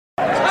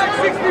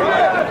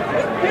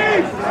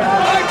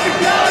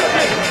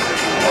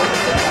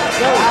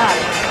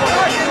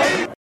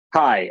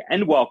Hi,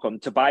 and welcome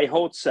to Buy,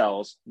 Hold,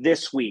 Sells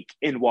This Week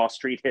in Wall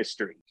Street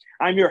History.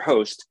 I'm your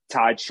host,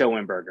 Todd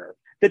Schoenberger.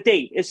 The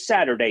date is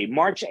Saturday,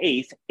 March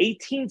 8th,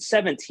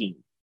 1817,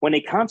 when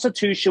a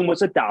constitution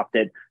was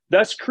adopted,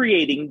 thus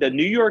creating the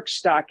New York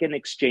Stock and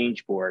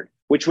Exchange Board,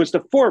 which was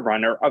the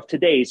forerunner of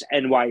today's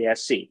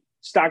NYSE.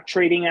 Stock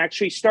trading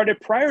actually started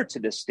prior to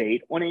this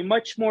date on a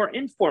much more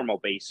informal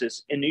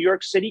basis in New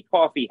York City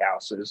coffee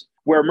houses,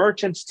 where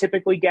merchants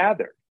typically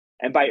gathered.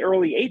 And by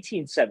early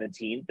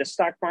 1817, the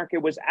stock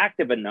market was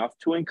active enough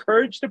to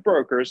encourage the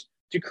brokers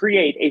to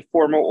create a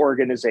formal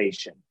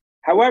organization.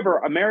 However,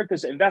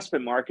 America's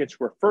investment markets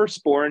were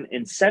first born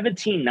in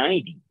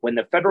 1790 when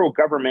the federal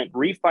government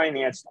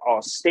refinanced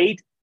all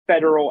state,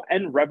 federal,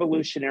 and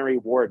Revolutionary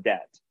War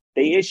debt.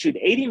 They issued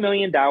 $80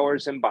 million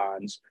in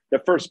bonds,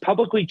 the first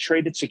publicly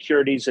traded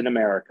securities in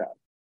America.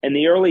 In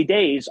the early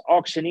days,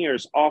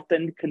 auctioneers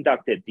often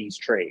conducted these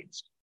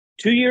trades.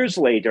 2 years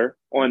later,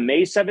 on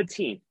May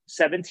 17,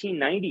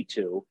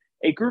 1792,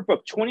 a group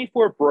of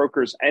 24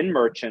 brokers and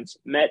merchants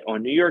met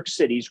on New York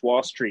City's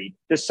Wall Street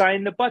to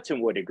sign the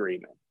Buttonwood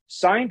Agreement.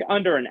 Signed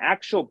under an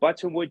actual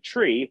buttonwood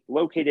tree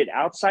located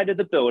outside of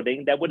the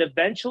building that would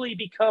eventually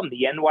become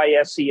the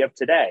NYSE of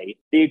today,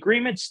 the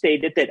agreement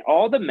stated that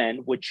all the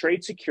men would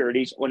trade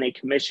securities on a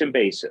commission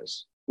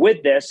basis.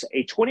 With this,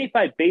 a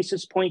 25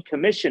 basis point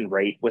commission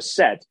rate was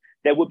set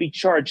that would be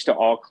charged to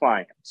all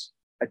clients.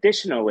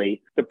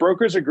 Additionally, the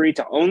brokers agreed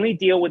to only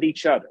deal with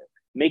each other,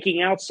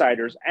 making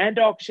outsiders and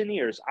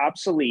auctioneers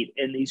obsolete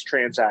in these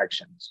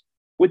transactions.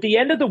 With the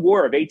end of the War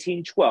of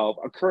 1812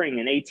 occurring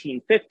in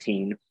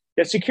 1815,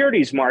 the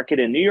securities market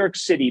in New York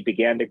City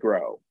began to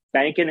grow.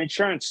 Bank and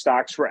insurance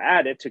stocks were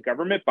added to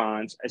government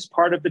bonds as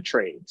part of the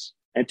trades.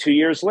 And 2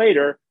 years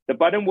later, the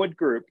Buttonwood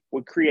Group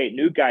would create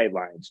new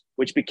guidelines,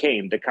 which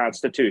became the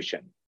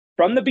Constitution.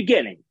 From the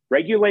beginning,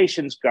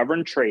 regulations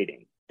governed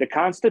trading. The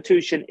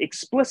Constitution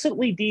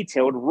explicitly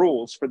detailed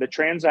rules for the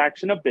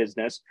transaction of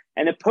business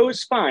and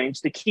imposed fines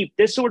to keep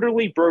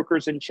disorderly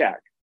brokers in check.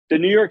 The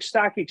New York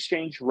Stock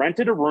Exchange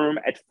rented a room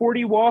at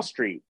 40 Wall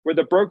Street, where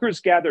the brokers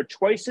gathered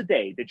twice a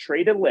day to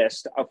trade a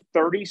list of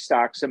 30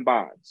 stocks and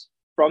bonds.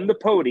 From the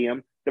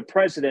podium, the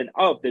president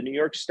of the New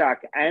York Stock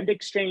and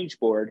Exchange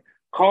Board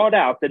called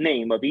out the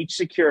name of each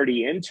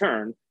security in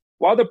turn,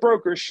 while the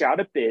brokers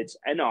shouted bids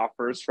and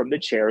offers from the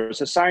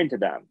chairs assigned to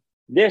them.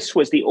 This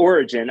was the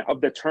origin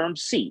of the term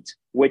seat,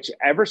 which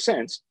ever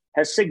since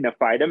has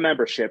signified a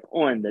membership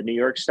on the New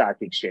York Stock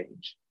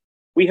Exchange.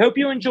 We hope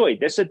you enjoyed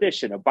this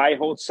edition of Buy,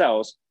 Hold,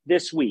 Sells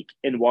This Week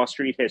in Wall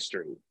Street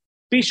History.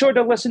 Be sure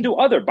to listen to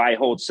other Buy,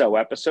 Hold, Sell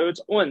episodes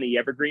on the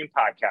Evergreen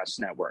Podcast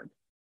Network.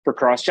 For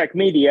Crosscheck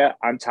Media,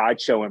 I'm Todd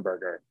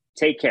Schoenberger.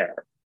 Take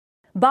care.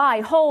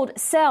 Buy, Hold,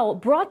 Sell,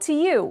 brought to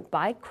you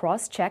by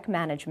Crosscheck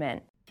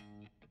Management.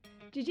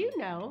 Did you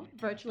know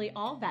virtually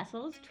all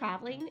vessels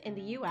traveling in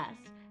the U.S.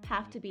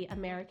 have to be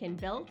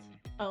American-built,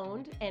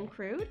 owned, and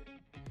crewed?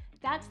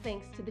 That's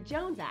thanks to the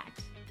Jones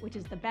Act, which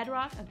is the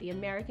bedrock of the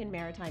American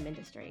maritime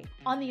industry.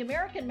 On the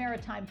American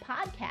Maritime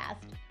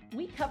Podcast,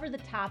 we cover the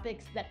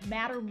topics that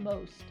matter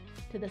most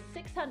to the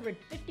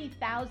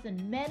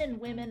 650,000 men and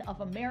women of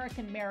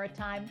American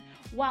maritime,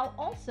 while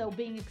also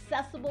being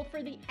accessible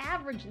for the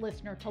average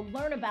listener to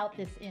learn about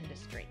this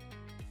industry.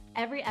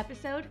 Every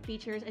episode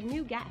features a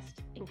new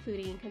guest,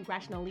 including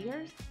congressional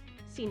leaders,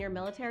 senior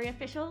military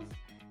officials,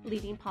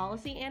 leading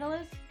policy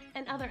analysts,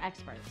 and other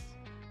experts.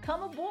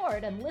 Come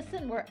aboard and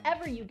listen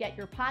wherever you get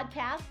your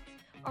podcasts,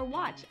 or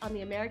watch on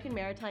the American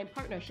Maritime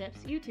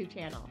Partnership's YouTube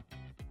channel.